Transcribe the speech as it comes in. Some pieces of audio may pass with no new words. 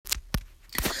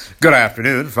Good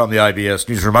afternoon from the IBS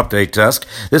Newsroom Update Desk.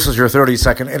 This is your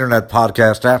 30-second Internet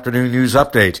Podcast Afternoon News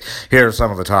Update. Here are some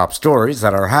of the top stories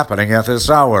that are happening at this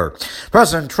hour.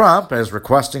 President Trump is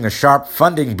requesting a sharp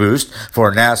funding boost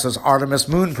for NASA's Artemis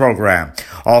moon program.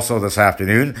 Also this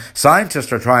afternoon,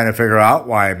 scientists are trying to figure out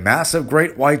why massive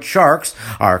great white sharks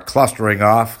are clustering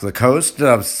off the coast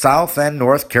of South and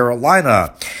North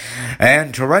Carolina.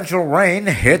 And torrential rain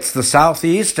hits the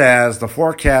southeast as the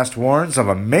forecast warns of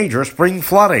a major spring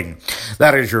flooding.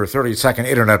 That is your 30-second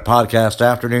Internet Podcast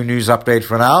Afternoon News Update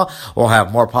for now. We'll have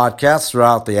more podcasts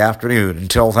throughout the afternoon.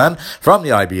 Until then, from the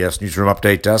IBS Newsroom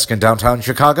Update Desk in downtown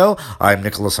Chicago, I'm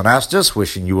Nicholas Anastas,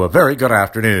 wishing you a very good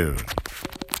afternoon.